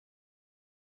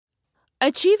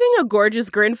Achieving a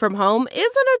gorgeous grin from home isn't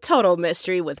a total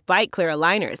mystery with Bite Clear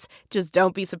aligners. Just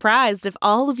don't be surprised if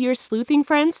all of your sleuthing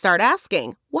friends start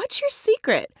asking, "What's your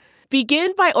secret?"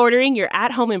 Begin by ordering your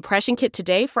at-home impression kit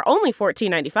today for only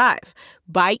 $14.95.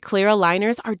 Bite Clear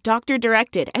aligners are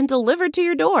doctor-directed and delivered to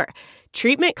your door.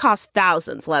 Treatment costs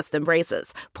thousands less than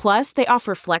braces. Plus, they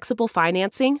offer flexible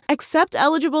financing, accept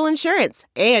eligible insurance,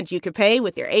 and you can pay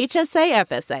with your HSA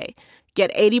FSA. Get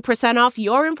 80% off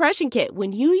your impression kit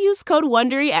when you use code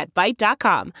WONDERY at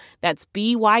Byte.com. That's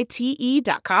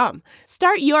BYTE.com.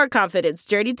 Start your confidence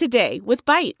journey today with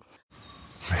Byte.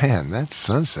 Man, that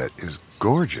sunset is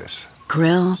gorgeous.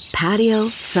 Grill, patio,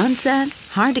 sunset.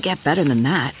 Hard to get better than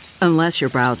that. Unless you're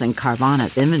browsing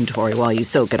Carvana's inventory while you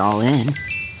soak it all in.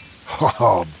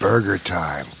 Oh, burger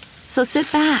time. So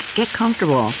sit back, get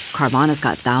comfortable. Carvana's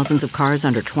got thousands of cars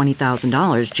under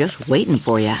 $20,000 just waiting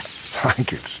for you. I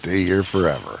could stay here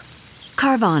forever.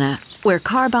 Carvana, where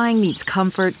car buying meets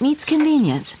comfort meets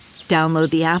convenience. Download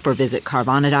the app or visit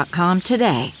Carvana.com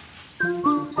today.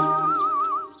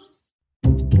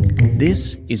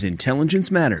 This is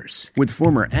Intelligence Matters with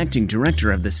former acting director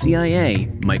of the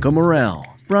CIA, Michael Morell.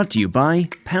 Brought to you by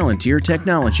Palantir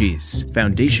Technologies,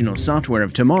 foundational software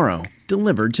of tomorrow,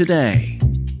 delivered today.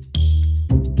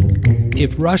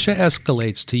 If Russia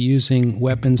escalates to using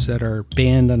weapons that are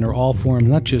banned under all forms,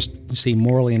 not just, say,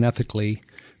 morally and ethically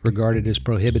regarded as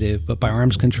prohibitive, but by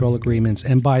arms control agreements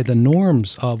and by the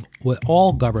norms of what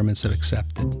all governments have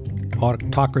accepted,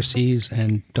 autocracies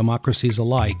and democracies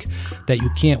alike, that you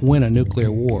can't win a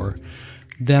nuclear war,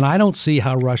 then I don't see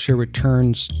how Russia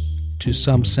returns to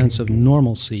some sense of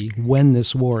normalcy when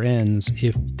this war ends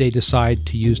if they decide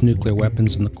to use nuclear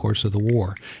weapons in the course of the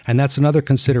war. And that's another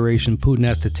consideration Putin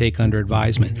has to take under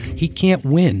advisement. He can't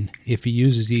win if he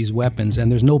uses these weapons,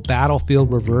 and there's no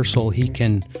battlefield reversal he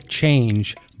can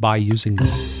change by using them.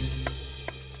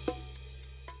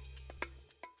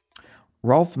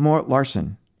 Rolf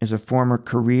Mowatt-Larssen is a former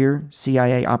career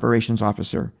CIA operations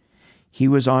officer. He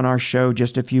was on our show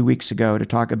just a few weeks ago to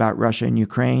talk about Russia and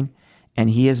Ukraine, and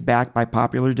he is back by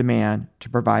popular demand to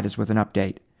provide us with an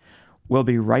update. We'll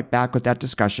be right back with that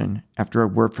discussion after a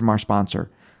word from our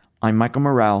sponsor. I'm Michael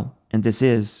Morell, and this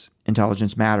is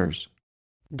Intelligence Matters.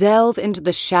 Delve into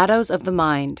the shadows of the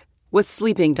mind with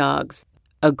Sleeping Dogs,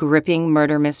 a gripping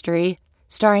murder mystery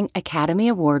starring Academy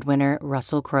Award winner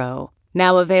Russell Crowe.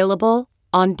 Now available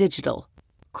on digital.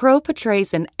 Crowe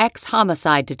portrays an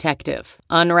ex-homicide detective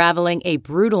unraveling a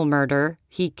brutal murder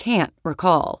he can't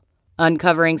recall.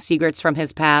 Uncovering secrets from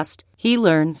his past, he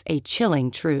learns a chilling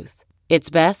truth.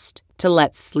 It's best to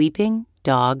let sleeping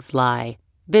dogs lie.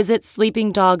 Visit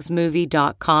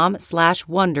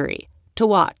sleepingdogsmovie.com/Wondery to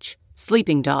watch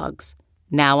Sleeping Dogs,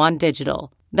 now on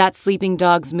digital. That's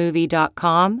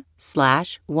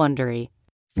sleepingdogsmovie.com/Wondery.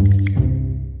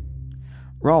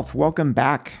 Rolf, welcome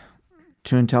back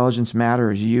to Intelligence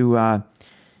Matters. You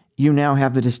now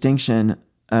have the distinction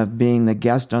of being the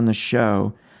guest on the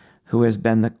show who has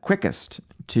been the quickest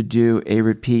to do a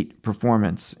repeat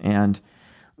performance, and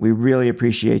we really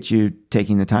appreciate you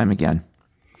taking the time again.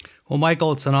 Well,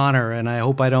 Michael, it's an honor, and I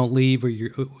hope I don't leave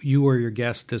you or your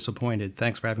guests disappointed.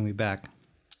 Thanks for having me back.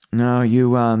 No,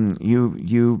 you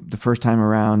the first time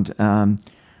around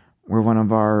were one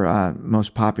of our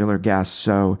most popular guests,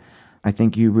 so I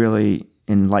think you really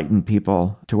enlightened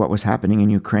people to what was happening in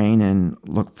Ukraine, and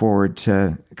look forward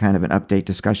to kind of an update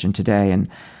discussion today. And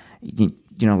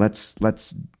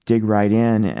let's dig right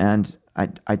in, and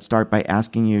I'd start by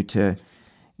asking you to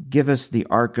give us the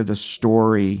arc of the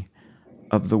story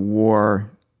of the war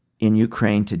in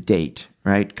Ukraine to date,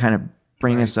 right? Kind of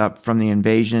bring us up from the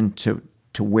invasion to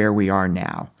where we are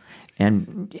now,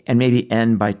 and maybe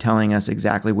end by telling us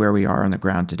exactly where we are on the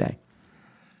ground today.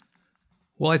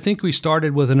 Well, I think we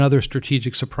started with another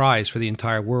strategic surprise for the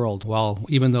entire world.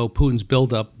 Even though Putin's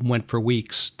buildup went for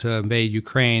weeks to invade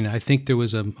Ukraine, I think there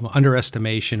was an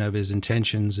underestimation of his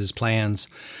intentions, his plans,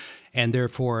 and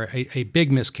therefore a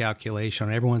big miscalculation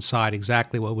on everyone's side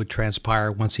exactly what would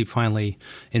transpire once he finally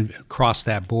crossed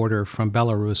that border from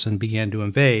Belarus and began to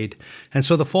invade. And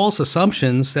so the false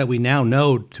assumptions that we now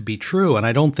know to be true, and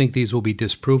I don't think these will be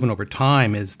disproven over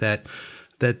time, is that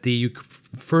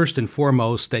first and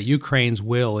foremost, that Ukraine's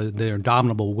will, their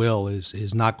indomitable will,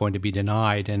 is not going to be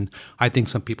denied. And I think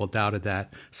some people doubted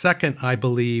that. Second, I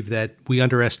believe that we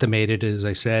underestimated, as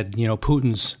I said,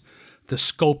 the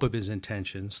scope of his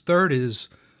intentions. Third is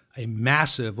a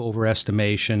massive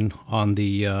overestimation on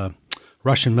the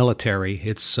Russian military.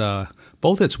 It's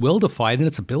both its will to fight and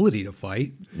its ability to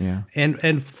fight. Yeah.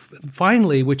 And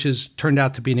finally, which has turned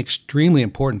out to be an extremely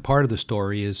important part of the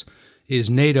story, is is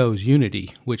NATO's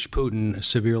unity, which Putin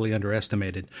severely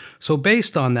underestimated. So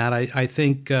based on that, I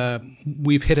think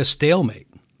we've hit a stalemate.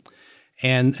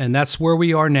 And that's where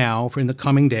we are now in the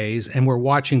coming days, and we're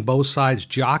watching both sides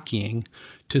jockeying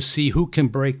to see who can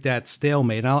break that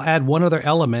stalemate. And I'll add one other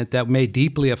element that may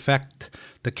deeply affect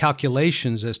the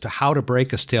calculations as to how to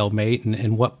break a stalemate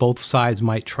and what both sides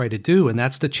might try to do, and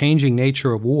that's the changing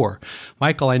nature of war.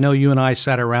 Michael, I know you and I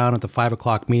sat around at the 5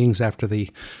 o'clock meetings after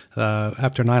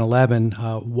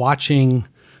 9/11, watching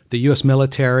the U.S.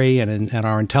 military and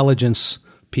our intelligence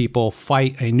people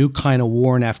fight a new kind of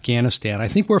war in Afghanistan. I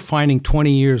think we're finding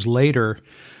 20 years later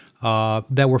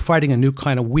that we're fighting a new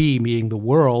kind of meaning the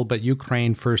world, but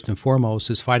Ukraine first and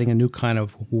foremost is fighting a new kind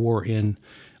of war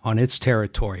on its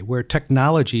territory, where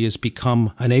technology has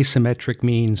become an asymmetric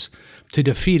means to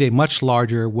defeat a much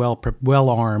larger,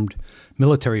 well-armed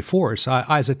military force.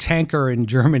 As a tanker in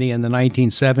Germany in the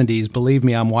 1970s, believe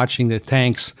me, I'm watching the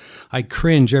tanks. I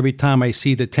cringe every time I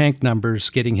see the tank numbers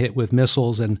getting hit with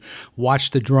missiles and watch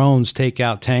the drones take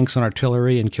out tanks and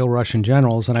artillery and kill Russian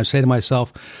generals. And I say to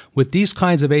myself, with these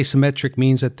kinds of asymmetric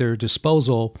means at their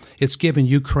disposal, it's given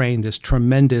Ukraine this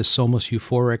tremendous, almost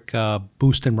euphoric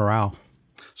boost in morale.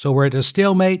 So we're at a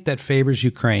stalemate that favors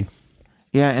Ukraine.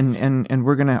 Yeah, and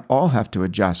we're going to all have to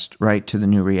adjust, right, to the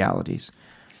new realities.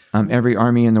 Every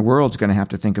army in the world is going to have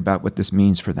to think about what this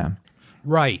means for them.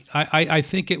 Right. I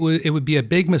think it would be a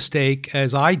big mistake,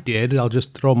 as I did. I'll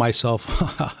just throw myself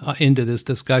into this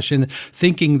discussion,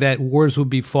 thinking that wars would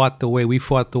be fought the way we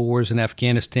fought the wars in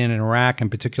Afghanistan and Iraq, and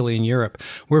particularly in Europe.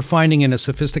 We're finding in a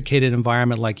sophisticated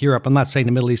environment like Europe, I'm not saying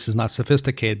the Middle East is not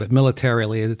sophisticated, but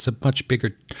militarily it's a much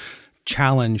bigger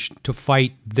challenge to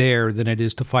fight there than it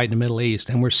is to fight in the Middle East.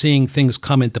 And we're seeing things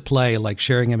come into play like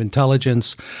sharing of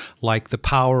intelligence, like the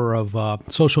power of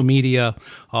social media,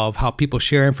 of how people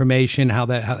share information, how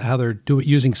they're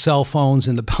using cell phones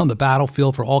on the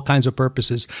battlefield for all kinds of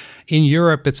purposes. In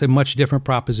Europe, it's a much different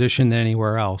proposition than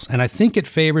anywhere else. And I think it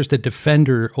favors the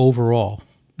defender overall.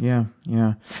 Yeah.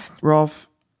 Rolf,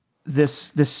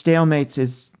 this stalemate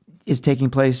is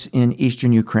taking place in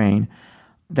eastern Ukraine.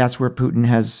 That's where Putin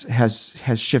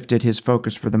has shifted his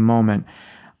focus for the moment.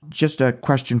 Just a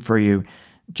question for you.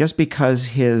 Just because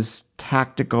his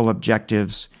tactical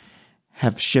objectives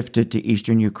have shifted to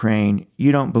eastern Ukraine,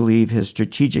 you don't believe his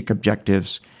strategic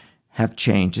objectives have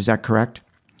changed. Is that correct?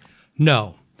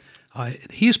 No.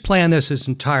 He's planned this his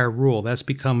entire rule. That's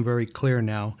become very clear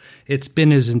now. It's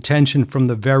been his intention from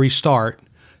the very start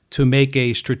to make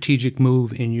a strategic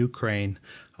move in Ukraine.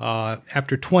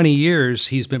 After 20 years,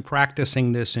 he's been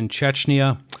practicing this in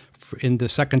Chechnya, in the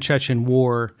Second Chechen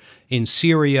War, in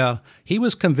Syria. He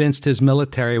was convinced his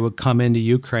military would come into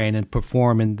Ukraine and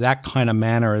perform in that kind of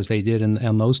manner as they did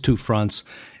on those two fronts.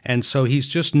 And so he's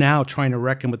just now trying to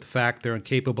reckon with the fact they're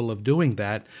incapable of doing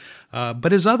that.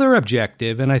 But his other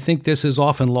objective, and I think this is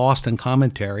often lost in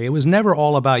commentary, it was never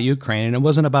all about Ukraine, and it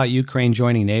wasn't about Ukraine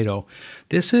joining NATO.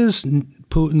 This is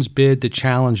Putin's bid to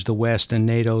challenge the West and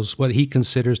NATO's, what he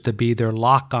considers to be their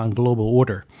lock on global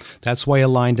order. That's why he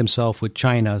aligned himself with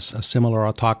China, a similar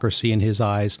autocracy in his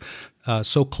eyes,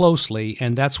 so closely,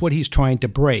 and that's what he's trying to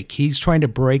break. He's trying to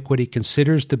break what he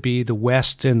considers to be the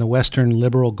West and the Western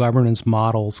liberal governance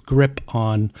model's grip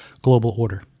on global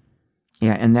order.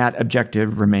 Yeah, and that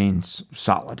objective remains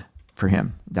solid for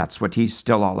him. That's what he's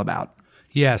still all about.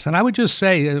 Yes, and I would just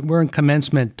say we're in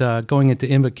commencement, going into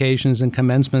invocations and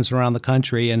commencements around the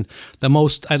country, and the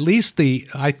most, at least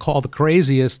I call the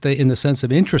craziest, in the sense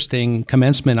of interesting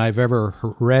commencement I've ever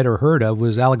read or heard of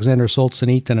was Alexander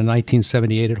Solzhenitsyn in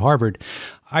 1978 at Harvard.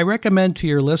 I recommend to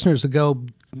your listeners to go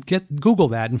Google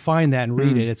that and find that and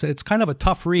read it. It's kind of a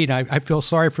tough read. I feel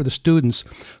sorry for the students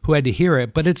who had to hear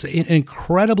it, but it's an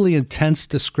incredibly intense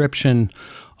description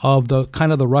of the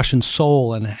kind of the Russian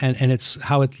soul and it's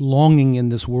how it's longing in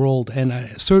this world.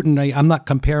 And certainly, I'm not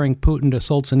comparing Putin to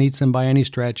Solzhenitsyn by any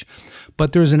stretch,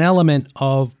 but there's an element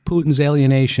of Putin's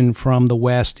alienation from the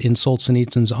West in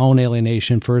Solzhenitsyn's own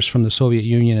alienation, first from the Soviet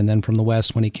Union and then from the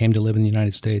West when he came to live in the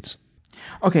United States.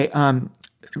 Okay,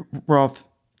 Rolf,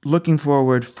 looking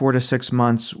forward 4 to 6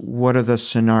 months, what are the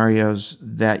scenarios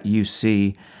that you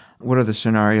see? What are the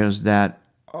scenarios that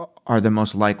are the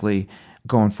most likely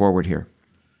going forward here?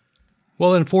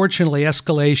 Well, unfortunately,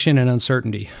 escalation and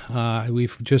uncertainty.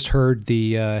 We've just heard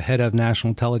the head of National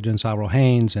Intelligence, Avril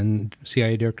Haines, and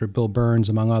CIA Director Bill Burns,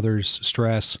 among others,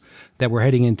 stress that we're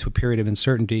heading into a period of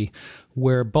uncertainty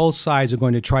where both sides are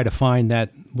going to try to find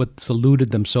that what's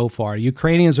eluded them so far.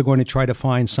 Ukrainians are going to try to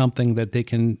find something that they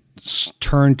can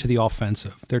turn to the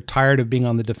offensive. They're tired of being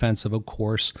on the defensive, of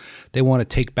course. They want to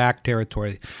take back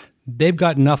territory. They've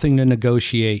got nothing to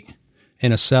negotiate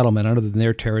in a settlement other than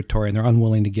their territory, and they're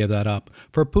unwilling to give that up.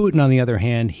 For Putin, on the other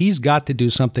hand, he's got to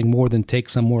do something more than take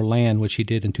some more land, which he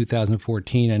did in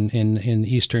 2014 in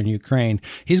eastern Ukraine.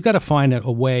 He's got to find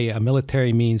a way, a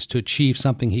military means, to achieve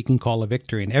something he can call a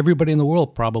victory. And everybody in the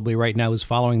world probably right now who's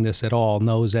following this at all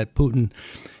knows that Putin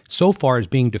so far is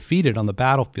being defeated on the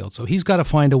battlefield. So he's got to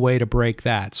find a way to break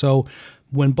that. So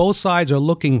when both sides are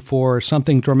looking for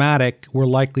something dramatic, we're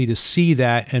likely to see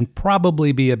that and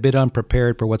probably be a bit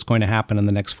unprepared for what's going to happen in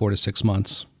the next 4 to 6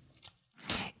 months.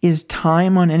 Is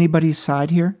time on anybody's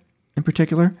side here in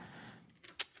particular?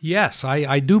 Yes,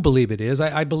 I do believe it is.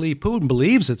 I believe Putin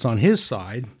believes it's on his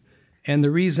side. And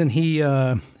the reason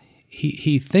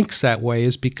he thinks that way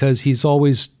is because he's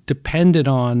always depended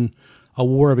on a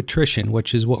war of attrition,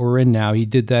 which is what we're in now. He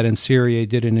did that in Syria, he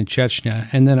did it in Chechnya,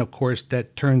 and then, of course,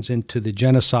 that turns into the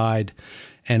genocide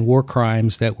and war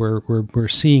crimes that we're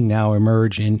seeing now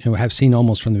emerge and have seen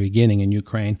almost from the beginning in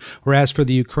Ukraine. Whereas for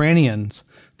the Ukrainians,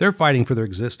 they're fighting for their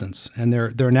existence, and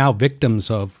they're now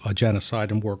victims of a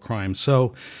genocide and war crimes.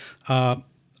 So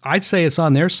I'd say it's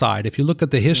on their side. If you look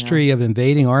at the history of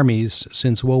invading armies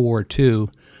since World War II,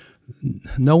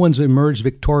 no one's emerged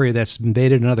victorious that's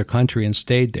invaded another country and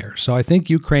stayed there. So I think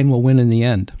Ukraine will win in the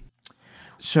end.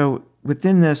 So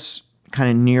within this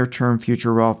kind of near-term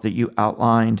future, Rolf, that you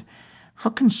outlined, how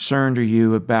concerned are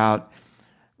you about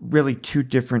really two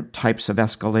different types of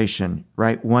escalation,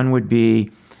 right? One would be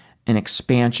an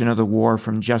expansion of the war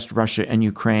from just Russia and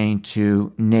Ukraine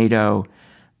to NATO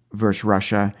versus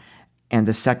Russia. And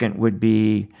the second would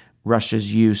be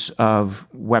Russia's use of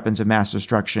weapons of mass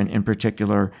destruction, in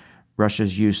particular,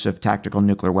 Russia's use of tactical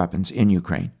nuclear weapons in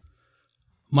Ukraine.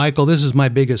 Michael, this is my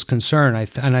biggest concern,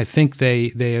 and I think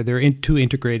they're two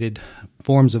integrated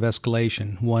forms of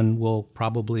escalation. One will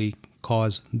probably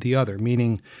cause the other,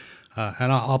 meaning,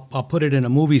 and I'll put it in a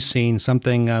movie scene,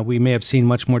 something we may have seen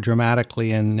much more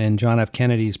dramatically in John F.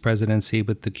 Kennedy's presidency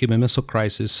with the Cuban Missile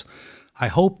Crisis. I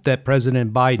hope that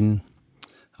President Biden,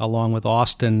 along with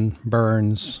Austin,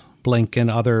 Burns,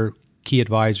 Blinken, other key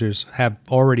advisors, have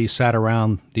already sat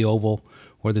around the Oval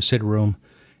or the sit room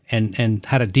and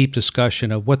had a deep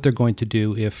discussion of what they're going to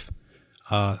do if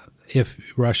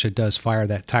Russia does fire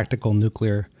that tactical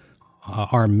nuclear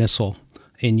armed missile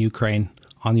in Ukraine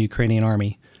on the Ukrainian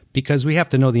army. Because we have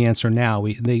to know the answer now.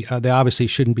 They obviously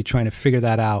shouldn't be trying to figure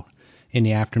that out in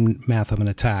the aftermath of an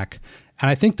attack.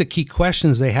 And I think the key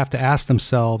questions they have to ask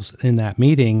themselves in that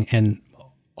meeting, and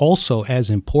also as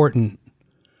important,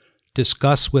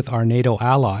 discuss with our NATO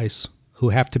allies who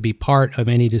have to be part of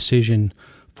any decision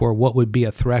for what would be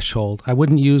a threshold. I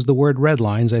wouldn't use the word red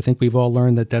lines. I think we've all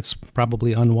learned that that's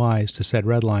probably unwise to set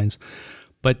red lines.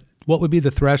 But what would be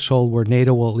the threshold where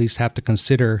NATO will at least have to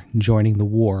consider joining the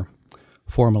war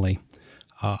formally?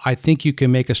 I think you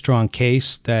can make a strong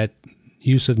case that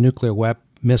use of nuclear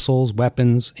missiles,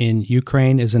 weapons in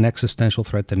Ukraine is an existential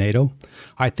threat to NATO.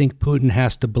 I think Putin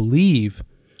has to believe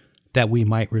that we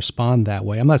might respond that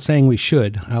way. I'm not saying we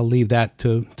should. I'll leave that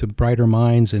to brighter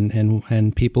minds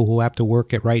and people who have to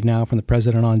work it right now, from the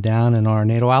president on down, and our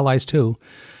NATO allies too.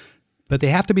 But they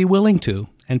have to be willing to.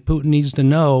 And Putin needs to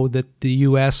know that the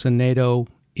U.S. and NATO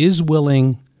is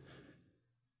willing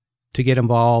to get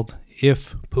involved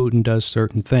if Putin does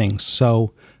certain things.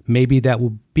 So maybe that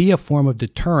will be a form of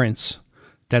deterrence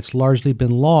that's largely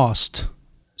been lost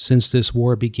since this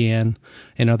war began.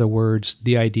 In other words,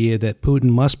 the idea that Putin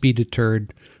must be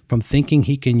deterred from thinking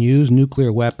he can use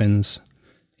nuclear weapons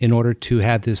in order to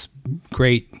have this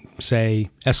great,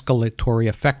 say, escalatory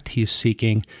effect he's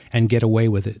seeking and get away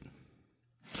with it.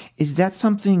 Is that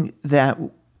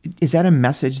a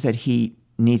message that he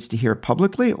needs to hear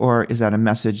publicly, or is that a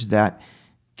message that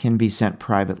can be sent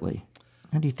privately?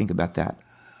 How do you think about that?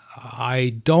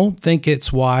 I don't think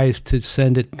it's wise to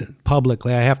send it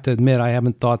publicly. I have to admit, I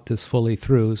haven't thought this fully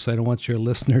through, so I don't want your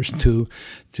listeners to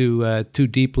too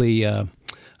deeply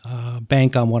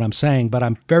bank on what I'm saying. But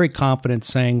I'm very confident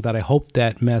saying that I hope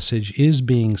that message is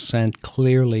being sent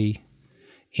clearly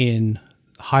in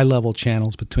high-level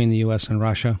channels between the U.S. and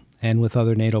Russia and with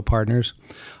other NATO partners.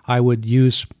 I would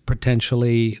use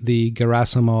potentially the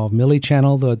Gerasimov-Milley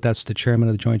channel. That's the chairman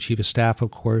of the Joint Chief of Staff,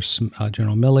 of course,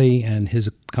 General Milley, and his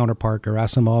counterpart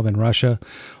Gerasimov in Russia,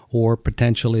 or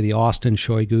potentially the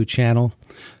Austin-Shoigu channel.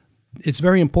 It's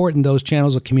very important those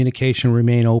channels of communication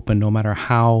remain open no matter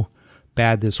how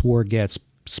bad this war gets,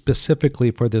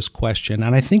 specifically for this question.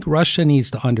 And I think Russia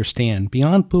needs to understand,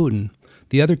 beyond Putin,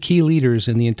 the other key leaders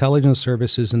in the intelligence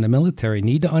services and the military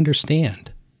need to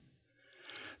understand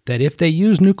that if they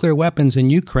use nuclear weapons in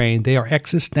Ukraine, they are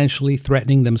existentially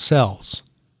threatening themselves.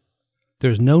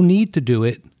 There's no need to do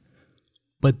it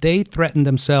But they threaten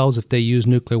themselves if they use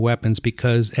nuclear weapons,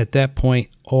 because at that point,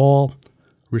 all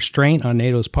restraint on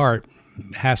NATO's part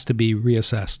has to be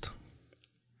reassessed.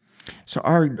 So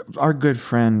our good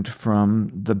friend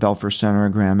from the Belfer Center,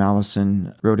 Graham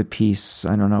Allison, wrote a piece,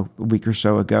 I don't know, a week or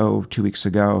so ago, 2 weeks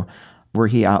ago, where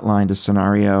he outlined a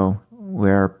scenario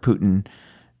where Putin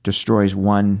destroys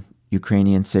one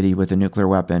Ukrainian city with a nuclear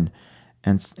weapon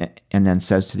and then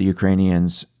says to the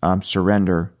Ukrainians,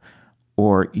 surrender,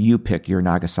 or you pick your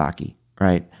Nagasaki,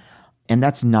 right? And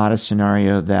that's not a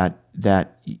scenario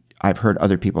that I've heard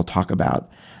other people talk about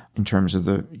in terms of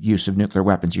the use of nuclear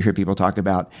weapons. You hear people talk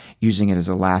about using it as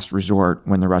a last resort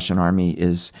when the Russian army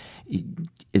is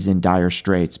in dire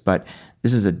straits. But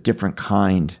this is a different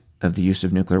kind of the use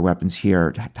of nuclear weapons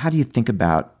here. How do you think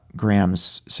about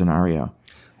Graham's scenario?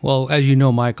 Well, as you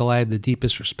know, Michael, I have the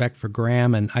deepest respect for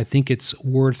Graham, and I think it's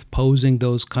worth posing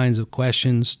those kinds of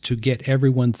questions to get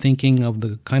everyone thinking of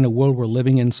the kind of world we're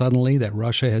living in suddenly, that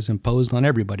Russia has imposed on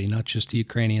everybody, not just the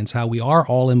Ukrainians, how we are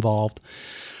all involved.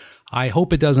 I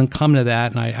hope it doesn't come to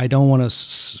that, and I don't want to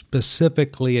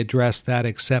specifically address that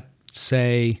except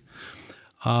say,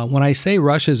 when I say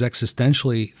Russia is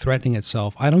existentially threatening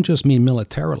itself, I don't just mean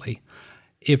militarily.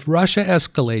 If Russia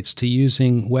escalates to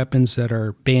using weapons that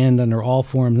are banned under all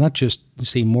forms, not just,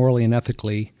 say, morally and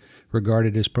ethically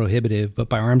regarded as prohibitive, but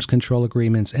by arms control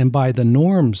agreements and by the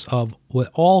norms of what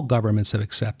all governments have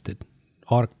accepted,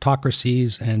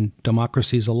 autocracies and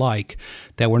democracies alike,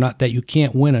 that you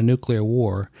can't win a nuclear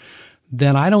war,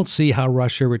 then I don't see how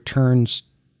Russia returns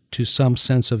to some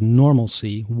sense of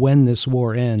normalcy when this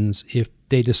war ends if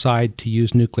they decide to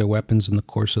use nuclear weapons in the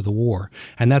course of the war.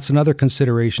 And that's another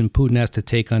consideration Putin has to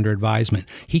take under advisement.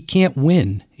 He can't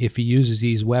win if he uses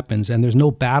these weapons, and there's no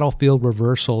battlefield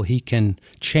reversal he can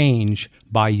change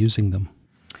by using them.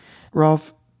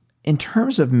 Rolf, in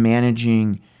terms of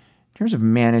managing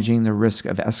the risk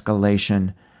of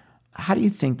escalation, how do you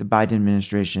think the Biden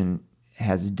administration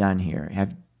has done here?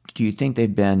 Do you think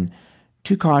they've been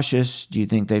too cautious? Do you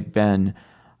think they've been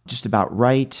just about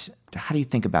right? How do you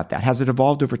think about that? Has it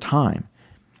evolved over time?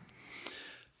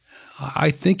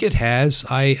 I think it has.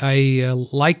 I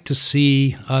like to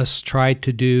see us try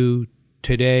to do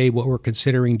today what we're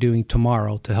considering doing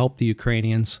tomorrow to help the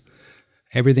Ukrainians.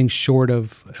 Everything short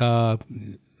of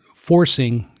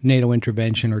forcing NATO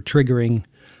intervention or triggering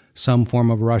some form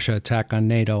of Russia attack on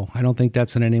NATO. I don't think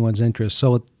that's in anyone's interest.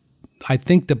 So I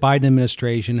think the Biden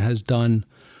administration has done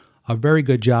a very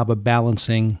good job of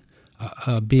balancing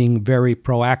being very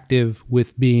proactive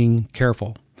with being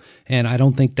careful. And I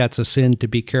don't think that's a sin to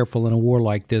be careful in a war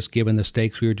like this, given the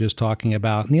stakes we were just talking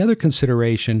about. And the other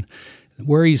consideration,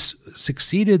 where he's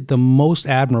succeeded the most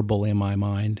admirably in my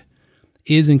mind,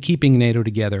 is in keeping NATO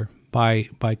together by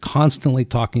constantly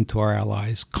talking to our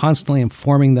allies, constantly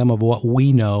informing them of what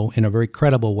we know in a very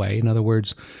credible way. In other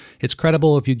words, it's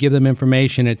credible if you give them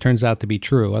information, it turns out to be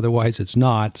true. Otherwise, it's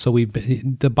not. So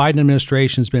the Biden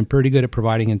administration has been pretty good at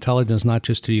providing intelligence, not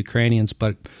just to Ukrainians,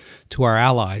 but to our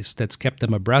allies. That's kept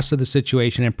them abreast of the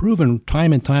situation and proven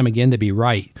time and time again to be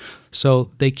right. So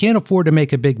they can't afford to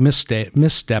make a big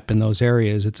misstep in those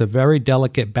areas. It's a very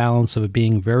delicate balance of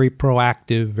being very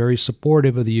proactive, very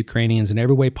supportive of the Ukrainians in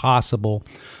every way possible,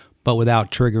 but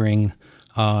without triggering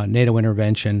NATO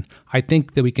intervention. I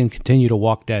think that we can continue to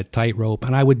walk that tightrope.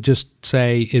 And I would just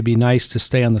say it'd be nice to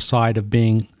stay on the side of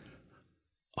being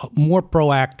more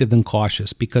proactive than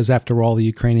cautious, because after all, the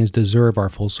Ukrainians deserve our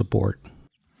full support.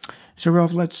 So,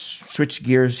 Rolf, let's switch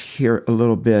gears here a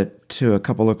little bit to a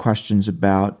couple of questions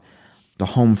about the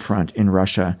home front in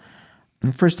Russia.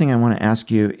 And the first thing I want to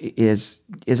ask you is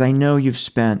I know you've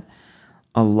spent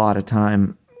a lot of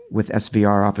time with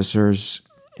SVR officers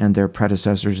and their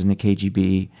predecessors in the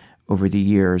KGB over the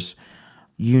years.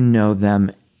 You know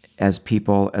them as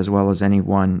people as well as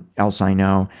anyone else I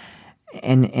know.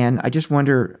 And I just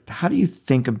wonder, how do you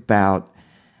think about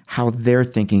how they're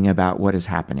thinking about what is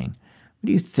happening? What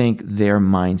do you think their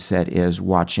mindset is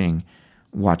watching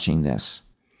this?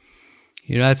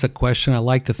 You know, that's a question I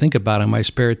like to think about in my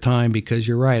spare time, because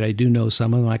you're right. I do know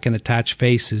some of them. I can attach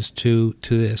faces to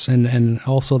this. And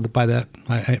also by that,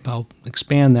 I'll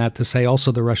expand that to say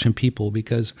also the Russian people,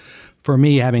 because for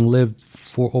me, having lived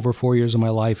for over 4 years of my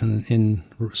life in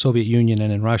Soviet Union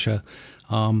and in Russia,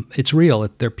 it's real.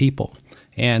 They're people.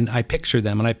 And I picture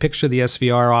them, and I picture the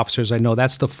SVR officers. I know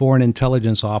that's the foreign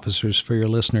intelligence officers, for your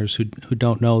listeners who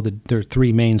don't know that there are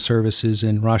three main services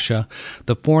in Russia.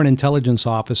 The foreign intelligence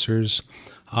officers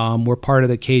were part of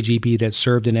the KGB that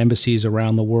served in embassies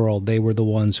around the world. They were the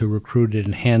ones who recruited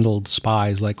and handled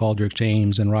spies like Aldrich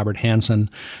James and Robert Hansen.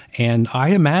 And I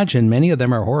imagine many of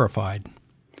them are horrified.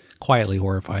 quietly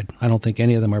horrified. I don't think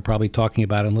any of them are probably talking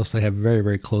about it unless they have very,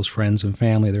 very close friends and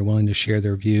family. They're willing to share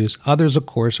their views. Others, of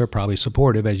course, are probably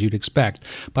supportive, as you'd expect.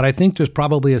 But I think there's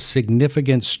probably a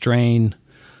significant strain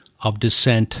of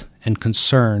dissent and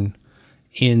concern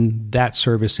in that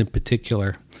service in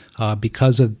particular,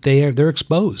 because of they're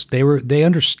exposed. They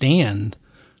understand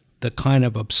the kind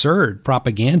of absurd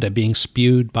propaganda being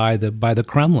spewed by the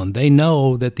Kremlin. They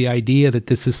know that the idea that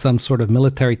this is some sort of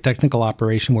military technical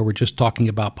operation where we're just talking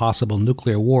about possible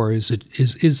nuclear war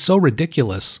is so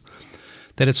ridiculous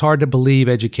that it's hard to believe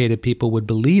educated people would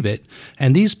believe it.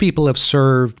 And these people have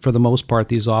served, for the most part,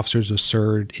 these officers have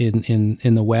served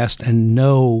in the West and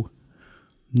know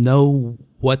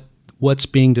what's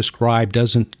being described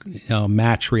doesn't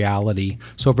match reality.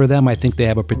 So for them, I think they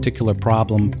have a particular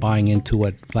problem buying into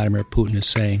what Vladimir Putin is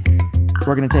saying.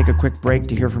 We're going to take a quick break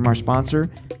to hear from our sponsor.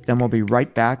 Then we'll be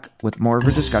right back with more of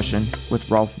a discussion with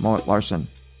Rolf Mowatt-Larssen.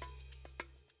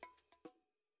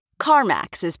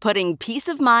 CarMax is putting peace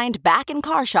of mind back in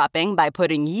car shopping by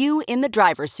putting you in the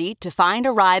driver's seat to find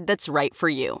a ride that's right for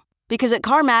you. Because at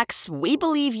CarMax, we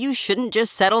believe you shouldn't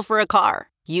just settle for a car.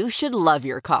 You should love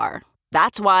your car.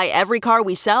 That's why every car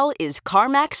we sell is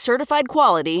CarMax certified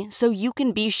quality, so you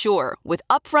can be sure with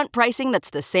upfront pricing that's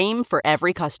the same for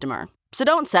every customer. So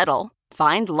don't settle.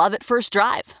 Find love at first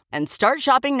drive and start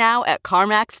shopping now at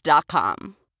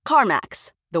CarMax.com.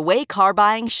 CarMax, the way car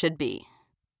buying should be.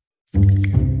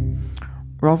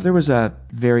 Rolf, there was a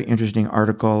very interesting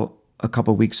article a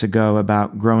couple weeks ago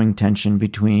about growing tension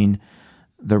between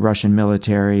the Russian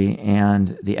military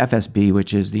and the FSB,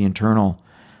 which is the internal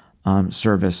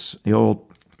service, the old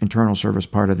internal service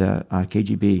part of the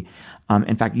KGB.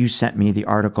 In fact, you sent me the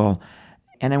article,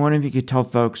 and I wonder if you could tell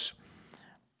folks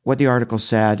what the article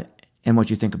said and what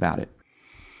you think about it.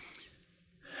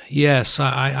 Yes,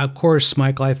 I of course,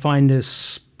 Michael, I find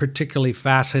this particularly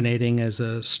fascinating as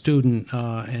a student,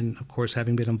 and of course,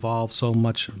 having been involved so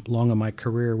much long in my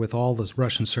career with all the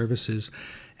Russian services.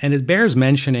 And it bears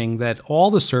mentioning that all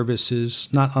the services,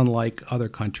 not unlike other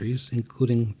countries,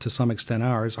 including to some extent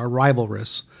ours, are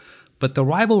rivalrous. But the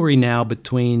rivalry now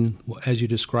between, as you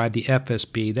described, the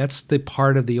FSB, that's the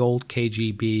part of the old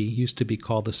KGB, used to be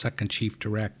called the Second Chief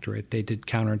Directorate. They did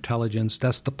counterintelligence.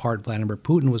 That's the part Vladimir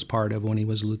Putin was part of when he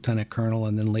was a lieutenant colonel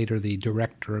and then later the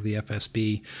director of the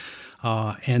FSB.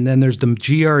 And then there's the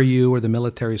GRU, or the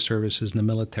military services in the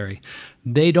military.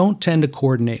 They don't tend to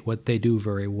coordinate what they do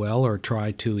very well, or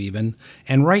try to even.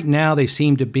 And right now they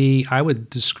seem to be, I would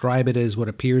describe it as what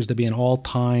appears to be an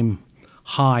all-time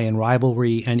high in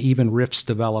rivalry and even rifts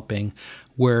developing,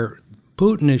 where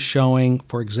Putin is showing,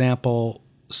 for example,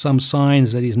 some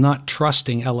signs that he's not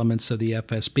trusting elements of the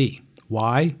FSB.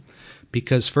 Why?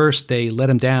 Because first they let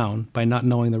him down by not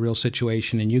knowing the real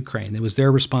situation in Ukraine. It was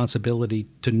their responsibility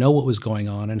to know what was going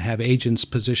on and have agents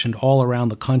positioned all around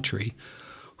the country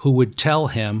who would tell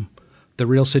him the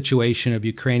real situation of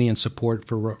Ukrainian support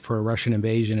for a Russian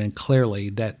invasion, and clearly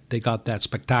that they got that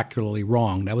spectacularly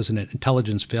wrong. That was an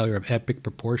intelligence failure of epic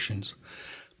proportions.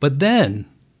 But then,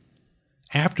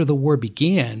 after the war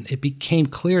began, it became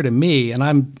clear to me,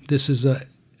 and this is I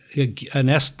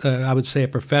would say a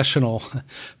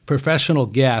professional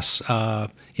guess,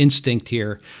 instinct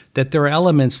here, that there are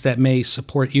elements that may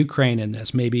support Ukraine in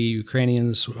this. Maybe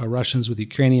Ukrainians, Russians with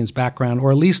Ukrainians background,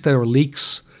 or at least there are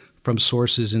leaks from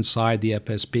sources inside the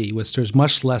FSB, which there's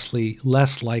much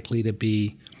less likely to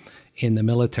be in the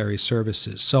military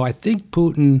services. So I think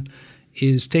Putin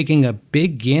is taking a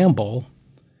big gamble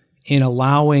in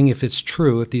allowing, if it's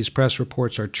true, if these press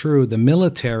reports are true, the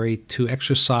military to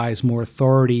exercise more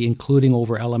authority, including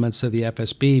over elements of the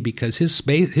FSB, because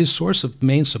his source of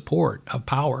main support of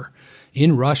power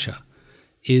in Russia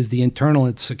is the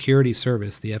Internal Security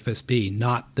Service, the FSB,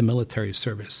 not the military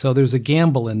service. So there's a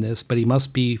gamble in this, but he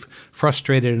must be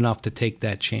frustrated enough to take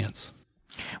that chance.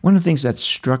 One of the things that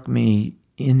struck me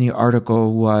in the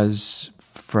article was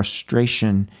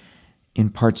frustration in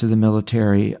parts of the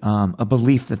military, a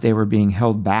belief that they were being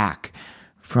held back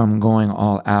from going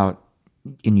all out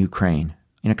in Ukraine.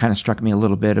 It kind of struck me a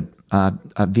little bit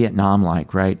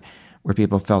Vietnam-like, right, where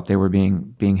people felt they were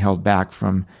being held back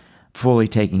from fully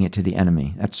taking it to the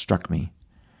enemy. That struck me.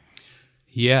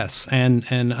 Yes,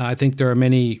 and I think there are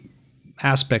many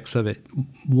aspects of it,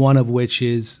 one of which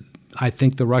is I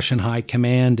think the Russian high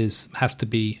command has to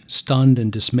be stunned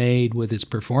and dismayed with its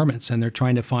performance, and they're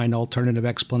trying to find alternative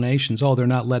explanations. Oh, they're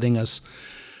not letting us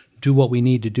do what we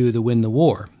need to do to win the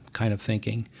war, kind of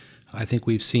thinking. I think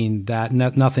we've seen that,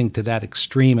 nothing to that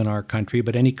extreme in our country,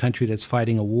 but any country that's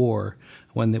fighting a war,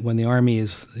 when the army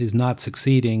is not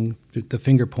succeeding, the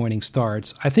finger pointing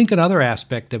starts. I think another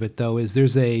aspect of it, though, is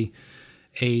there's a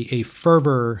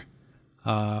fervor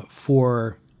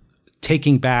for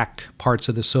taking back parts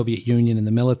of the Soviet Union in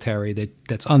the military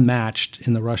that's unmatched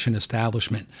in the Russian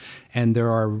establishment. And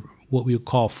there are what we would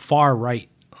call far-right,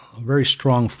 a very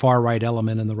strong far-right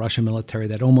element in the Russian military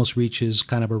that almost reaches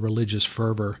kind of a religious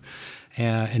fervor.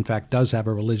 In fact, does have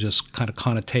a religious kind of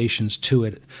connotations to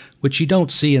it, which you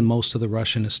don't see in most of the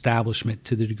Russian establishment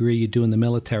to the degree you do in the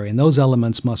military. And those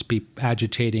elements must be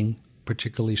agitating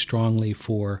particularly strongly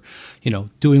for,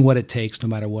 doing what it takes, no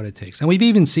matter what it takes. And we've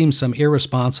even seen some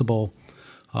irresponsible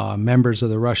members of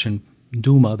the Russian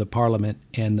Duma, the parliament,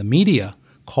 and the media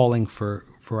calling for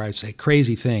I'd say,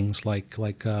 crazy things like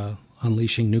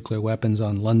unleashing nuclear weapons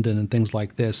on London and things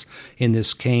like this in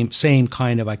this same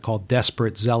kind of, I call,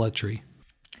 desperate zealotry.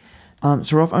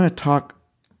 So, Rolf, I'm going to talk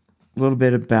a little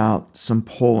bit about some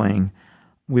polling.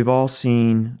 We've all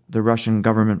seen the Russian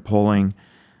government polling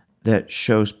that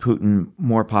shows Putin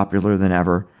more popular than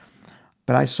ever.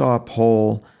 But I saw a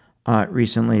poll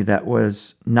recently that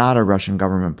was not a Russian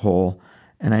government poll,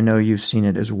 and I know you've seen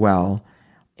it as well.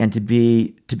 And to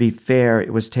be fair,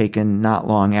 it was taken not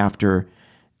long after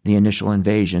the initial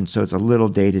invasion, so it's a little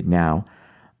dated now.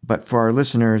 But for our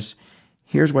listeners,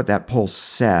 here's what that poll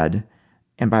said.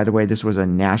 And by the way, this was a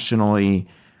nationally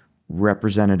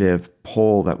representative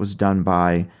poll that was done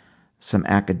by some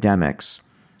academics.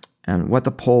 And what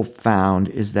the poll found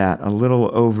is that a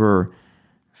little over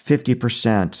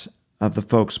 50% of the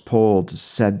folks polled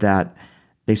said that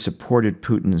they supported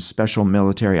Putin's special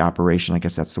military operation. I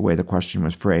guess that's the way the question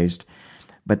was phrased.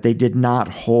 But they did not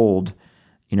hold,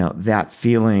 that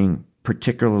feeling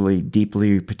particularly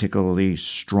deeply, particularly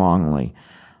strongly.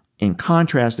 In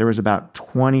contrast, there was about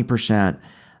 20%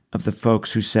 of the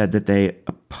folks who said that they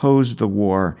opposed the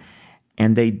war,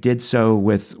 and they did so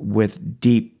with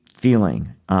deep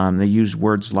feeling. They used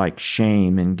words like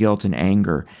shame and guilt and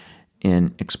anger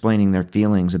in explaining their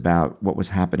feelings about what was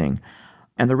happening.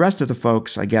 And the rest of the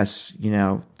folks, I guess,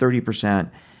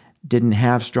 30% didn't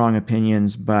have strong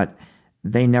opinions, but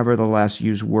they nevertheless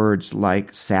used words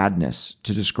like sadness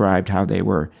to describe how they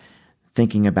were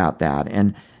thinking about that.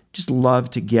 And just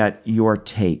love to get your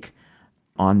take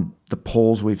on the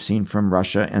polls we've seen from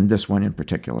Russia and this one in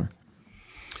particular.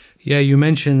 Yeah, you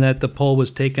mentioned that the poll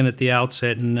was taken at the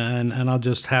outset, and I'll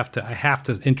just have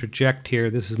to interject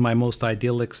here. This is my most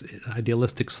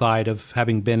idealistic side of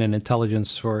having been in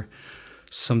intelligence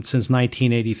since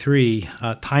 1983.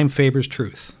 Time favors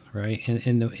truth, right?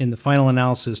 In the final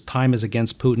analysis, time is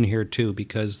against Putin here too,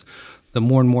 because the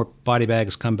more and more body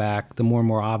bags come back, the more and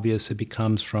more obvious it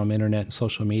becomes from internet and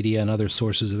social media and other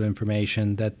sources of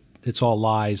information that it's all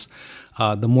lies,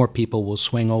 the more people will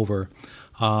swing over.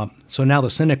 So now the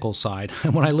cynical side.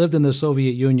 When I lived in the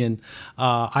Soviet Union,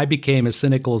 I became as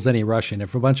cynical as any Russian.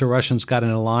 If a bunch of Russians got in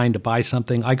a line to buy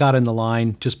something, I got in the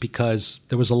line just because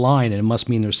there was a line and it must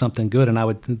mean there's something good. And I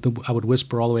would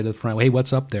whisper all the way to the front, hey,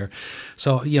 what's up there?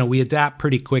 So, we adapt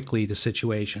pretty quickly to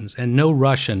situations. And no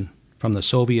Russian from the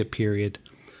Soviet period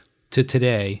to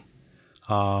today,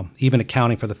 even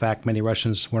accounting for the fact many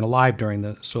Russians weren't alive during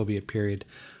the Soviet period,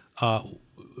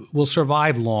 will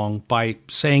survive long by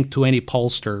saying to any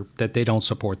pollster that they don't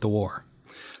support the war.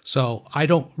 So I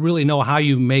don't really know how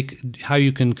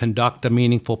you can conduct a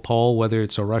meaningful poll, whether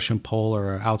it's a Russian poll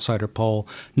or an outsider poll.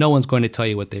 No one's going to tell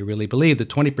you what they really believe. The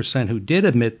 20% who did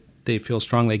admit they feel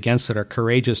strongly against it are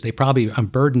courageous. They probably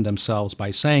unburdened themselves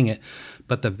by saying it.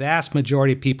 But the vast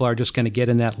majority of people are just going to get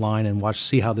in that line and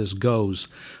see how this goes.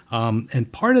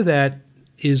 And part of that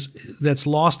that's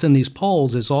lost in these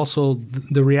polls is also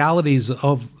the realities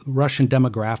of Russian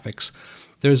demographics.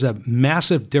 There's a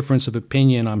massive difference of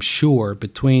opinion, I'm sure,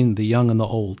 between the young and the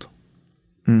old.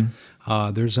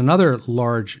 There's another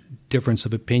large difference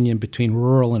of opinion between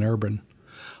rural and urban.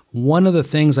 One of the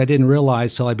things I didn't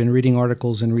realize till I've been reading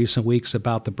articles in recent weeks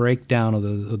about the breakdown of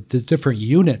the different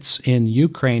units in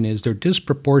Ukraine is they're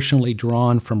disproportionately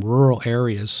drawn from rural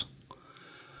areas.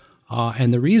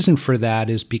 And the reason for that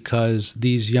is because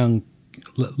these young,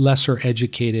 lesser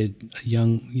educated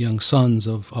young sons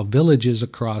of villages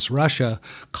across Russia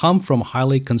come from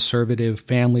highly conservative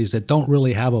families that don't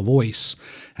really have a voice.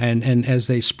 And as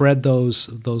they spread those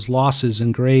losses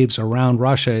and graves around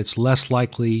Russia, it's less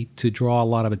likely to draw a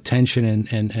lot of attention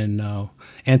and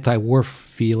anti-war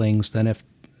feelings than if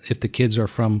the kids are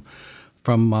from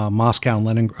Moscow and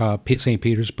Leningrad, St.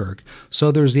 Petersburg.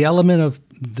 So there's the element of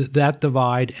that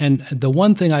divide. And the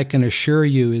one thing I can assure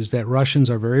you is that Russians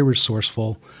are very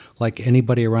resourceful, like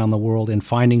anybody around the world, in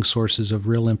finding sources of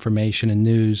real information and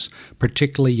news,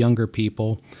 particularly younger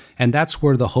people. And that's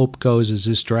where the hope goes as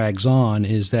this drags on,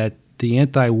 is that the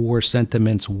anti-war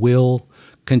sentiments will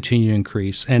continue to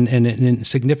increase, and in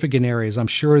significant areas. I'm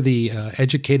sure the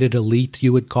educated elite,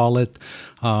 you would call it,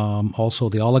 also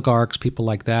the oligarchs, people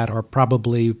like that, are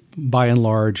probably, by and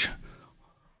large,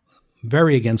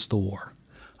 very against the war.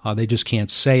 They just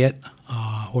can't say it,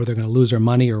 or they're going to lose their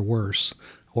money, or worse.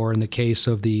 Or in the case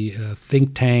of the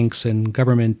think tanks and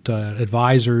government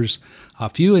advisors, a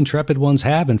few intrepid ones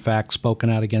have, in fact, spoken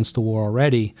out against the war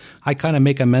already. I kind of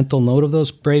make a mental note of those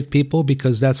brave people,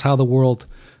 because that's how the world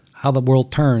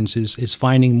turns, is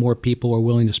finding more people who are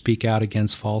willing to speak out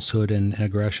against falsehood and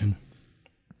aggression.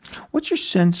 What's your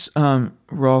sense,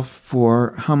 Rolf,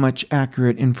 for how much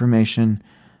accurate information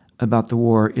about the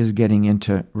war is getting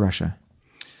into Russia?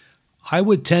 I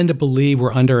would tend to believe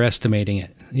we're underestimating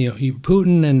it.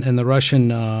 Putin and the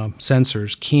Russian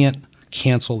censors can't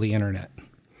cancel the internet.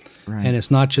 Right. And it's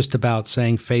not just about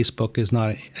saying Facebook is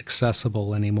not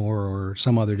accessible anymore, or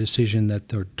some other decision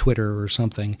or Twitter or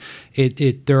something.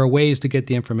 There are ways to get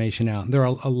the information out. There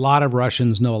are a lot of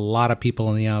Russians know a lot of people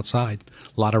on the outside.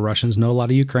 A lot of Russians know a lot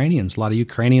of Ukrainians. A lot of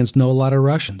Ukrainians know a lot of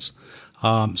Russians.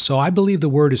 So I believe the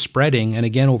word is spreading, and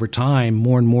again, over time,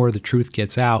 more and more the truth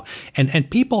gets out. And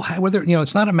people, whether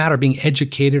it's not a matter of being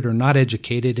educated or not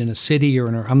educated in a city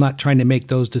I'm not trying to make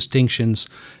those distinctions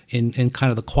in kind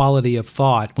of the quality of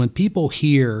thought. When people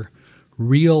hear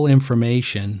real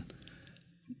information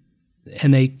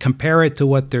and they compare it to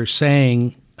what they're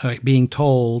saying, being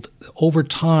told, over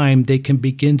time they can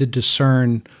begin to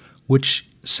discern which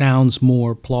sounds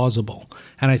more plausible.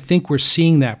 And I think we're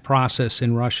seeing that process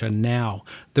in Russia now.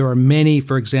 There are many,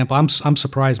 for example, I'm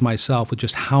surprised myself with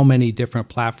just how many different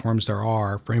platforms there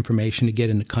are for information to get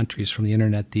into countries from the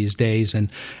internet these days, and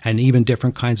even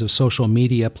different kinds of social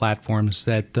media platforms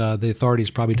that the authorities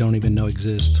probably don't even know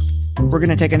exist. We're going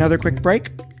to take another quick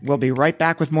break. We'll be right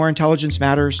back with more Intelligence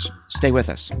Matters. Stay with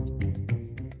us.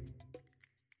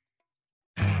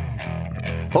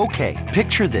 Okay,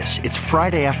 picture this. It's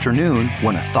Friday afternoon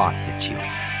when a thought hits you.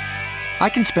 I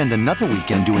can spend another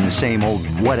weekend doing the same old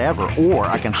whatever, or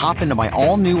I can hop into my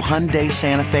all-new Hyundai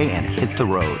Santa Fe and hit the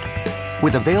road.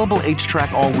 With available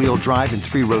H-Track all-wheel drive and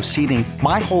 3-row seating,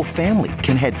 my whole family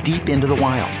can head deep into the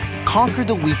wild. Conquer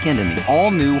the weekend in the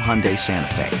all-new Hyundai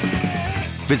Santa Fe.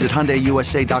 Visit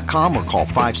HyundaiUSA.com or call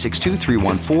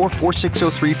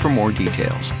 562-314-4603 for more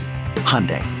details.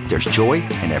 Hyundai, there's joy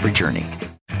in every journey.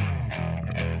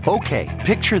 Okay,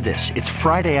 picture this. It's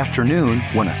Friday afternoon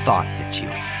when a thought hits you.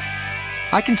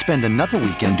 I can spend another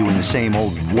weekend doing the same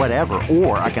old whatever,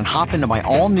 or I can hop into my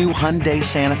all-new Hyundai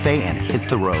Santa Fe and hit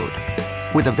the road.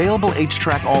 With available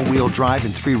H-Track all-wheel drive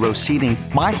and 3-row seating,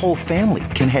 my whole family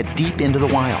can head deep into the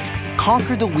wild.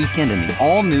 Conquer the weekend in the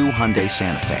all-new Hyundai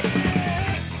Santa Fe.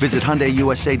 Visit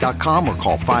HyundaiUSA.com or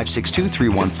call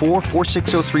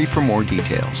 562-314-4603 for more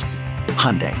details.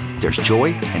 Hyundai, there's joy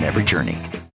in every journey.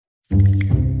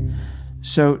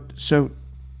 So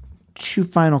two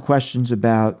final questions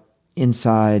about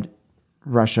inside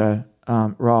Russia,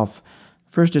 Rolf.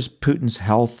 First is Putin's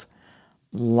health.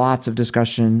 Lots of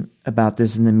discussion about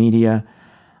this in the media.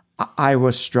 I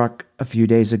was struck a few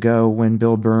days ago when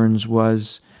Bill Burns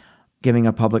was giving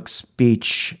a public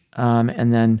speech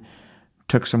and then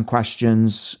took some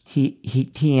questions.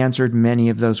 He answered many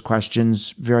of those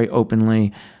questions very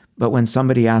openly, but when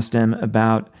somebody asked him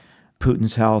about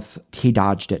Putin's health, he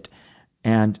dodged it.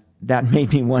 And that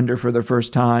made me wonder for the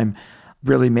first time,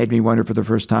 really made me wonder for the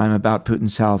first time about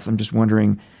Putin's health. I'm just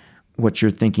wondering what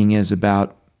your thinking is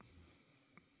about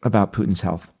Putin's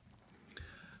health.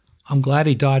 I'm glad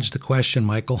he dodged the question,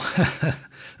 Michael.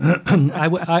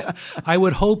 I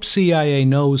would hope CIA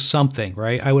knows something,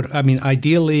 right?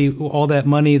 Ideally, all that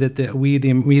money that we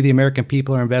the American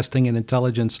people are investing in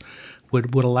intelligence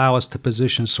would allow us to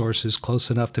position sources close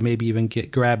enough to maybe even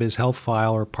grab his health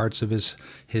file or parts of his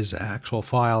actual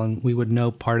file, and we would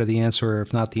know part of the answer, or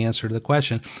if not the answer to the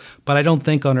question. But I don't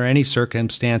think under any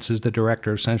circumstances the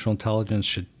director of Central Intelligence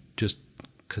should just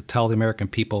tell the American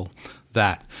people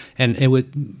that. And it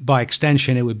would, by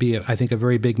extension, it would be, I think, a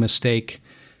very big mistake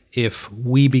if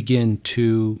we begin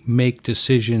to make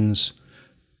decisions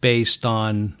based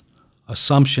on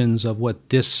assumptions of what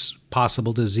this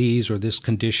possible disease or this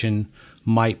condition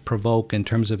might provoke in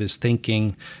terms of his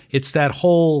thinking. It's that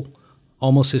whole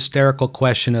almost hysterical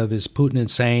question of, is Putin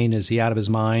insane? Is he out of his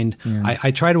mind? Yeah. I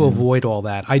try to avoid all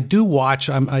that. I do watch.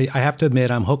 I have to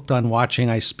admit, I'm hooked on watching.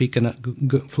 I speak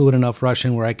fluent enough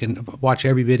Russian where I can watch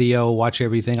every video, watch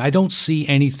everything. I don't see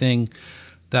anything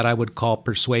that I would call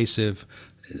persuasive.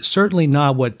 Certainly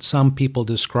not what some people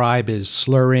describe as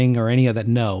slurring or any of that.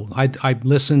 No, I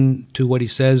listen to what he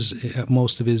says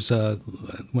most of his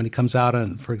when he comes out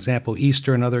on, for example,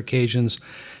 Easter and other occasions,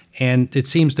 And it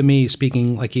seems to me,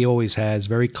 speaking like he always has,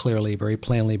 very clearly, very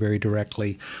plainly, very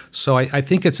directly. So I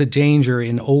think it's a danger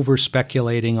in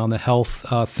over-speculating on the health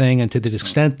thing. And to the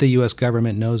extent the U.S.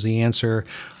 government knows the answer,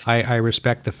 I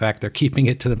respect the fact they're keeping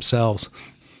it to themselves.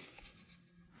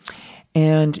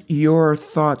 And your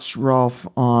thoughts, Rolf,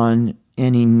 on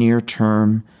any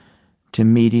near-term to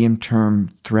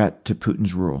medium-term threat to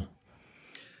Putin's rule?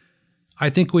 I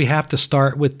think we have to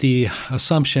start with the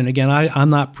assumption, again, I'm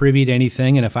not privy to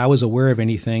anything, and if I was aware of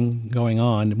anything going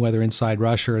on, whether inside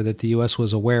Russia or that the U.S.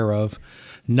 was aware of,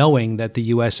 knowing that the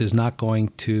U.S. is not going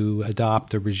to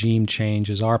adopt a regime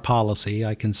change as our policy,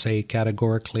 I can say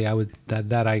categorically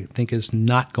that I think is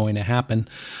not going to happen.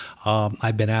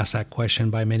 I've been asked that question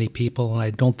by many people, and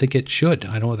I don't think it should.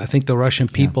 I think the Russian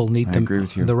people need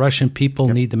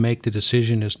to make the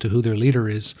decision as to who their leader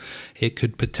is. It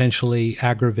could potentially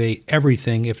aggravate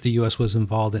everything if the U.S. was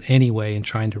involved in any way in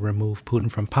trying to remove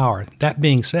Putin from power. That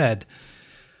being said,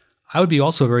 I would be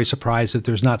also very surprised if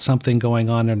there's not something going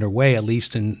on underway, at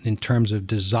least in terms of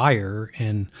desire.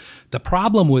 And the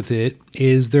problem with it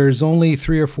is there's only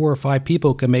 3 or 4 or 5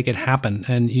 people who can make it happen.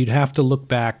 And you'd have to look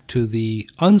back to the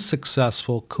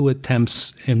unsuccessful coup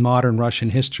attempts in modern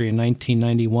Russian history in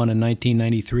 1991 and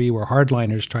 1993, where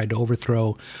hardliners tried to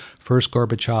overthrow first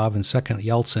Gorbachev and second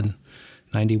Yeltsin,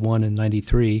 91 and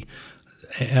 93,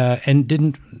 and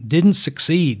didn't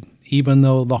succeed. Even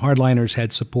though the hardliners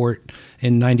had support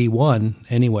in 91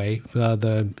 anyway,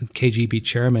 the KGB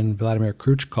chairman, Vladimir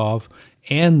Khrushchev,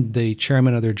 and the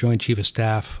chairman of their Joint Chief of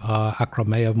Staff, Marshal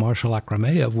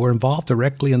Akrameyev, were involved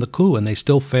directly in the coup, and they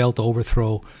still failed to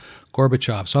overthrow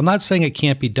Gorbachev. So I'm not saying it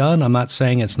can't be done. I'm not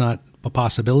saying it's not a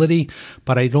possibility,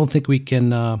 but I don't think we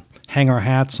can hang our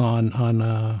hats on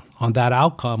that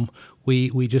outcome.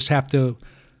 We just have to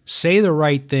say the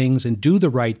right things and do the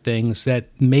right things that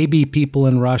maybe people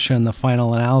in Russia in the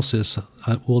final analysis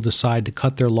will decide to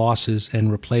cut their losses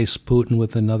and replace Putin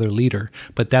with another leader.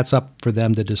 But that's up for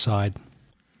them to decide.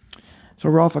 So,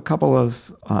 Rolf, a couple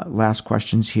of last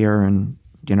questions here in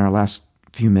our last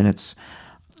few minutes.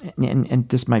 And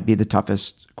this might be the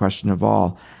toughest question of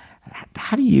all.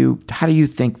 How do you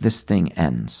think this thing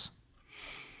ends?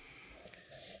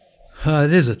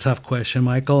 It is a tough question,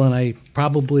 Michael, and I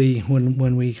probably,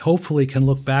 when we hopefully can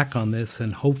look back on this,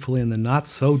 and hopefully in the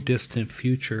not-so-distant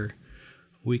future,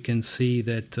 we can see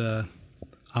that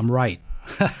I'm right.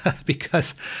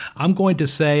 Because I'm going to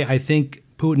say I think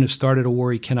Putin has started a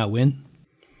war he cannot win.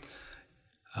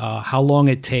 How long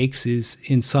it takes is,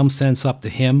 in some sense, up to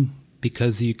him,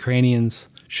 because the Ukrainians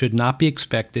should not be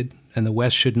expected, and the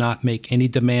West should not make any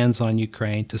demands on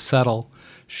Ukraine to settle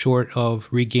short of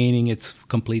regaining its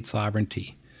complete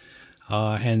sovereignty.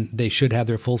 And they should have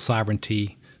their full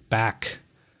sovereignty back,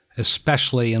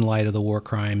 especially in light of the war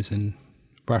crimes and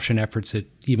Russian efforts at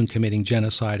even committing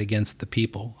genocide against the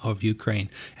people of Ukraine.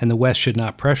 And the West should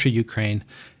not pressure Ukraine,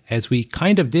 as we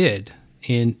kind of did,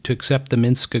 to accept the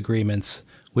Minsk agreements,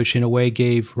 which in a way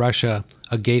gave Russia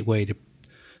a gateway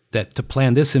to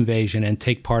plan this invasion and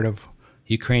take part of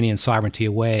Ukrainian sovereignty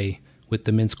away with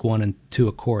the Minsk I and II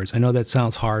Accords. I know that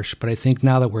sounds harsh, but I think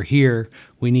now that we're here,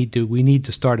 we need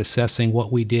to start assessing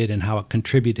what we did and how it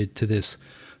contributed to this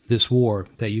war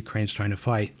that Ukraine's trying to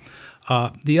fight.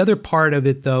 The other part of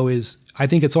it, though, is I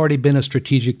think it's already been a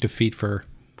strategic defeat for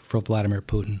Vladimir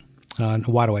Putin.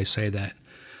 Why do I say that?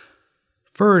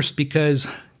 First, because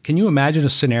can you imagine a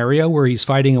scenario where he's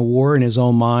fighting a war in his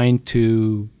own mind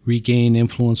to regain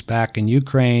influence back in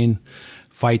Ukraine,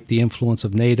 fight the influence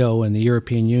of NATO and the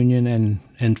European Union,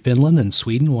 and Finland and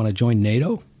Sweden want to join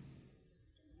NATO?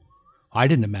 I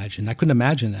couldn't imagine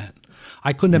that.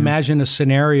 I couldn't imagine a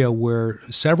scenario where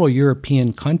several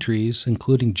European countries,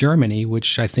 including Germany,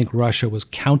 which I think Russia was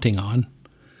counting on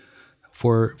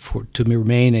to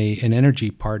remain an energy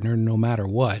partner no matter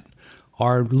what,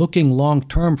 are looking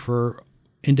long-term for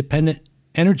independent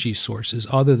energy sources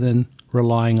other than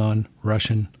relying on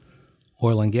Russian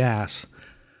oil and gas.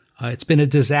 It's been a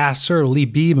disaster, it'll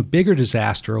be even a bigger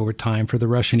disaster over time for the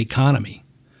Russian economy.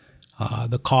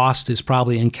 The cost is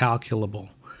probably incalculable.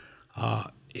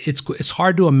 It's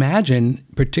hard to imagine,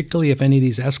 particularly if any of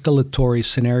these escalatory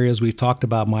scenarios we've talked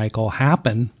about, Michael,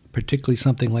 happen, particularly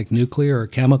something like nuclear or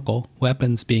chemical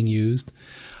weapons being used,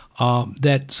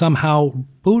 that somehow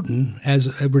Putin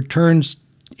returns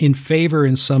in favor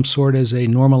in some sort as a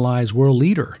normalized world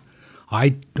leader.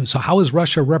 So how is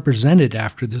Russia represented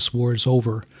after this war is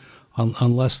over?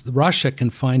 Unless Russia can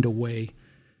find a way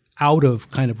out of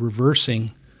kind of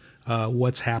reversing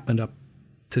what's happened up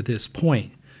to this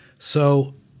point.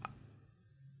 So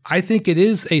I think it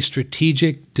is a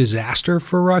strategic disaster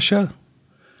for Russia.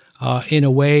 in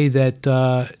a way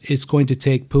that it's going to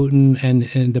take Putin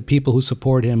and the people who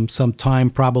support him some time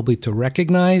probably to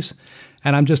recognize.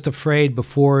 And I'm just afraid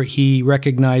before he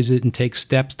recognizes it and takes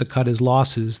steps to cut his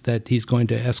losses that he's going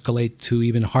to escalate to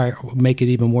even higher, make it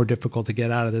even more difficult to get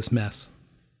out of this mess.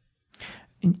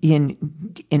 In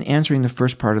answering the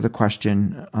first part of the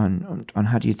question on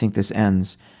how do you think this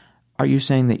ends, are you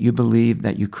saying that you believe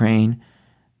that Ukraine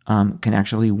can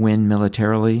actually win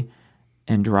militarily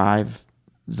and drive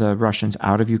the Russians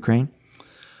out of Ukraine?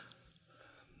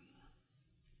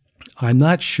 I'm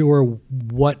not sure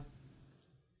what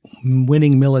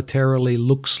winning militarily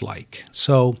looks like.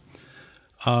 So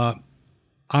I'm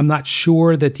not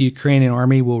sure that the Ukrainian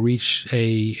army will reach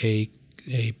a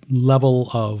level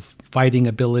of fighting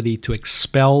ability to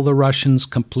expel the Russians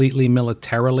completely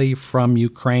militarily from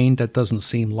Ukraine. That doesn't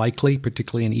seem likely,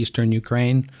 particularly in eastern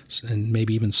Ukraine and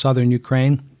maybe even southern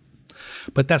Ukraine.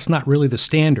 But that's not really the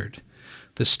standard.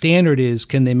 The standard is,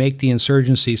 can they make the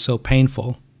insurgency so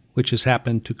painful, which has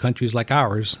happened to countries like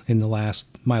ours in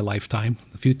my lifetime,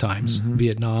 a few times,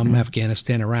 Vietnam,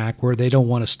 Afghanistan, Iraq, where they don't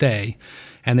want to stay,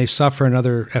 and they suffer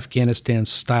another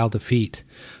Afghanistan-style defeat.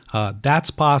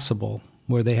 That's possible,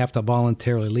 where they have to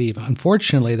voluntarily leave.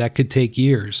 Unfortunately, that could take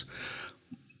years.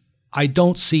 I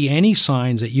don't see any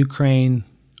signs that Ukraine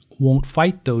won't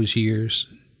fight those years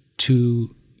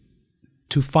to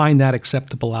find that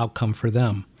acceptable outcome for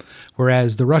them,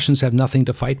 whereas the Russians have nothing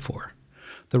to fight for.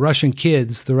 The Russian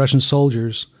kids, the Russian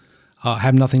soldiers,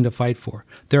 have nothing to fight for.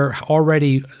 They're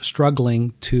already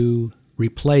struggling to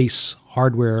replace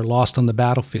hardware lost on the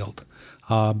battlefield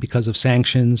because of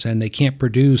sanctions, and they can't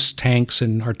produce tanks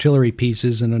and artillery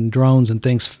pieces and drones and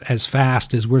things as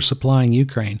fast as we're supplying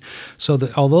Ukraine. So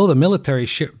although the military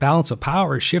balance of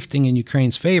power is shifting in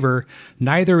Ukraine's favor,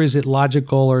 neither is it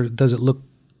logical or does it look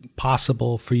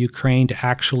possible for Ukraine to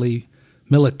actually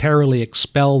militarily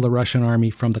expel the Russian army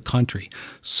from the country.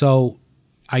 So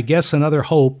I guess another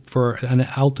hope for an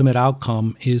ultimate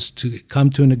outcome is to come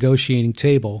to a negotiating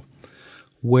table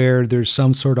where there's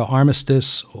some sort of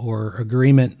armistice or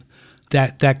agreement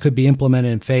that could be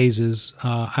implemented in phases.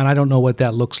 And I don't know what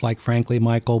that looks like, frankly,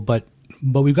 Michael, but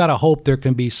we've got to hope there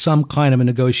can be some kind of a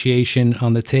negotiation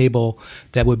on the table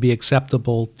that would be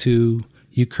acceptable to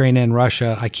Ukraine and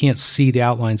Russia. I can't see the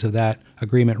outlines of that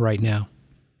agreement right now.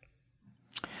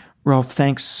 Rolf,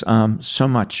 thanks so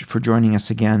much for joining us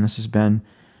again. This has been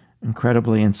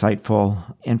incredibly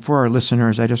insightful. And for our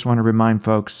listeners, I just want to remind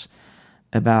folks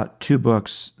about two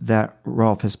books that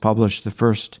Rolf has published. The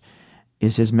first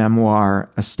is his memoir,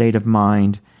 A State of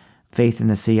Mind, Faith in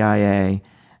the CIA.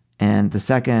 And the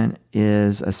second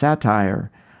is a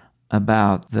satire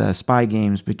about the spy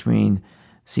games between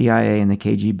CIA and the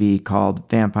KGB called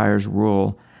Vampires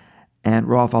Rule. And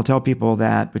Rolf, I'll tell people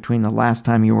that between the last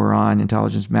time you were on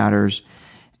Intelligence Matters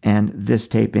and this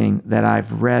taping that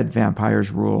I've read Vampires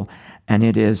Rule, and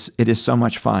it is so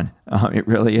much fun. It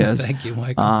really is. Thank you,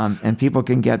 Michael. And people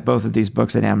can get both of these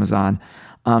books at Amazon.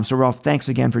 So Rolf, thanks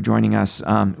again for joining us.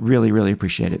 Really, really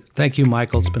appreciate it. Thank you,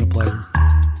 Michael. It's been a pleasure.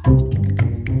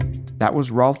 That was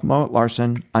Rolf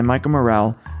Mowatt-Larssen. I'm Michael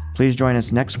Morell. Please join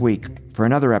us next week for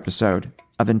another episode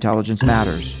of Intelligence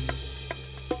Matters.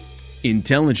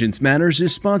 Intelligence Matters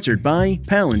is sponsored by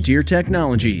Palantir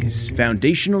Technologies,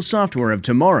 foundational software of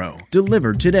tomorrow,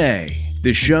 delivered today.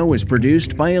 The show is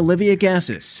produced by Olivia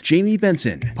Gassis, Jamie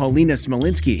Benson, Paulina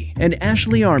Smolinski, and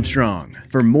Ashley Armstrong.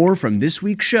 For more from this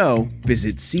week's show,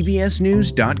 visit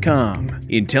cbsnews.com.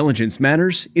 Intelligence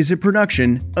Matters is a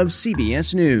production of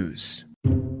CBS News.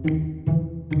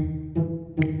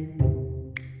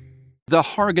 The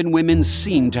Hargan women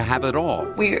seemed to have it all.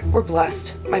 We were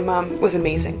blessed. My mom was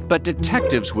amazing. But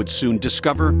detectives would soon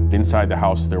discover inside the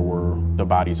house there were the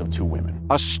bodies of two women.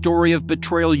 A story of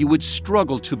betrayal you would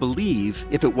struggle to believe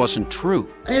if it wasn't true.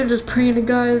 I am just praying to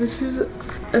God, this is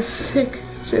a sick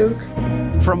joke.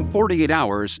 From 48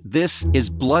 Hours, this is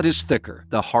Blood is Thicker,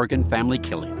 The Hargan Family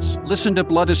Killings. Listen to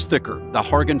Blood is Thicker, The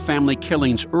Hargan Family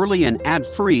Killings early and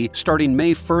ad-free starting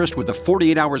May 1st with a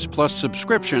 48 Hours Plus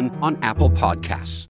subscription on Apple Podcasts.